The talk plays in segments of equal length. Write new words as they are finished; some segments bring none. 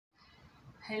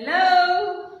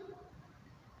Hello,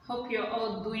 hope you're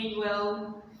all doing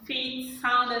well, fit,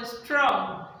 sound and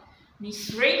strong.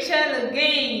 Miss Rachel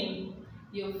again,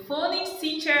 your phonics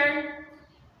teacher.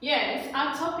 Yes,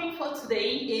 our topic for today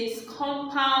is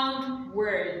compound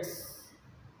words.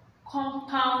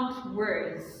 Compound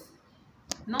words.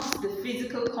 Not the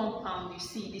physical compound you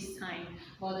see this time,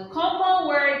 but the compound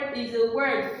word is a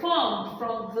word formed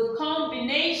from the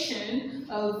combination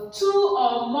of two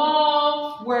or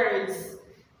more words.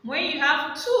 When you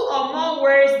have two or more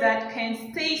words that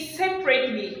can stay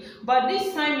separately, but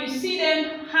this time you see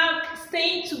them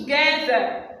staying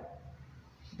together,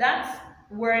 that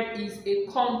word is a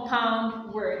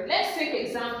compound word. Let's take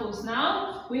examples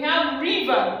now. We have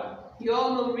river. You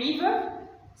all know river?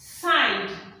 Side.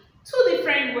 Two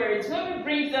different words. When we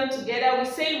bring them together, we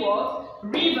say what?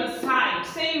 Riverside.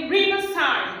 Say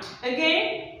riverside.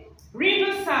 Again,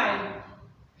 riverside.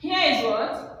 Here is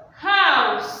what?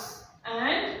 House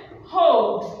and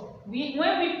hold.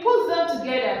 When we put them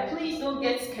together, please don't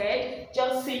get scared.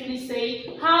 Just simply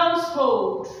say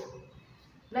household.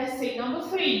 Let's say number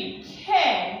 3.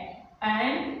 Care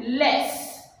and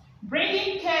less.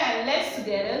 Bringing care and less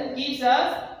together gives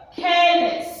us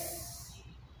careless.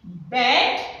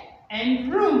 Bed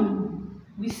and room.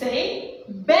 We say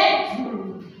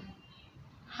bedroom.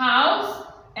 House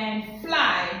and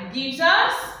fly gives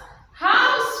us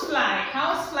housefly.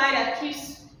 Housefly that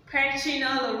keeps perching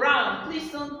all around.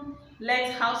 Please don't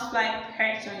let housefly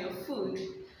perch on your food.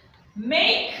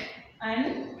 Make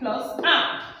and plus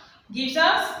up gives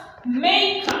us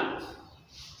makeup.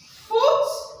 Foot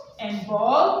and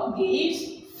ball gives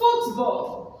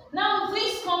football. Now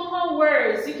these compound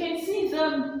words, you can see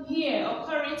them here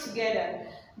occurring together.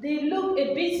 They look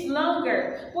a bit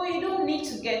longer, but you don't need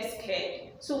to get scared.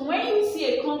 So when you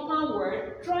see a compound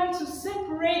word, try to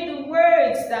separate the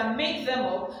words that make them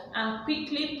up and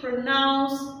quickly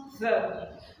pronounce them.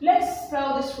 Let's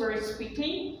spell these words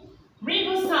quickly.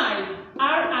 Riverside,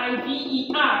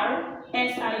 R-I-V-E-R-S-I-D-E,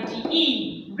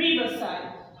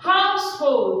 riverside.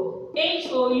 Household,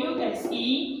 H-O-U-S-E-H-O-L-D,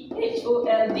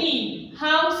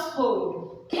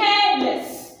 household.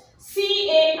 Careless,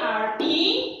 C-A-R-E-L-E-S-S,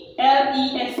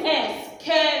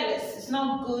 careless. It's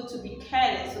not good to be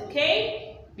careless, okay?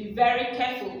 Be very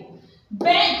careful.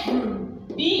 Bedroom,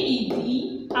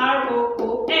 B-E-D-R-O-O-M,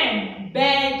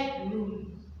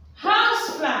 bedroom.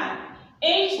 Housefly,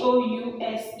 H-O-U-S-E-F-L-Y,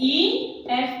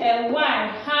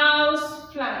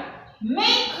 housefly.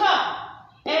 Makeup,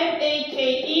 M-A-K-E-U-P,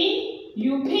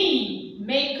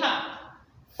 makeup.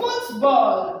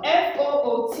 Football,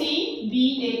 F-O-O-T-B-A-L-L,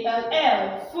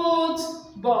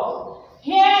 football.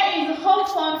 Here is the whole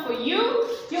fun for you.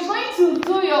 You're going to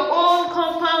do your own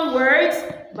compound words,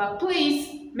 but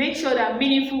please make sure they're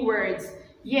meaningful words.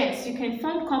 Yes, you can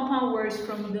form compound words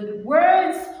from the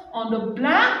words on the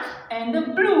black and the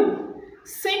blue.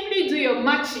 Simply do your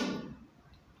matching.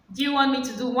 Do you want me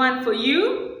to do one for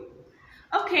you?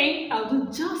 Okay, I'll do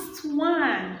just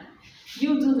one.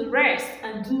 You do the rest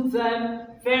and do them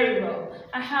very well.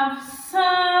 I have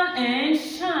sun and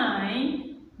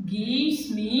shine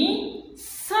gives me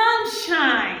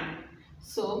sunshine.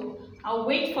 So I'll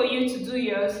wait for you to do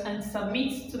yours and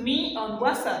submit to me on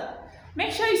WhatsApp.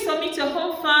 Make sure you submit your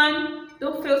home fun.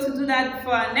 Don't fail to do that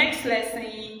before our next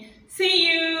lesson. See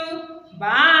you.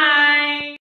 Bye.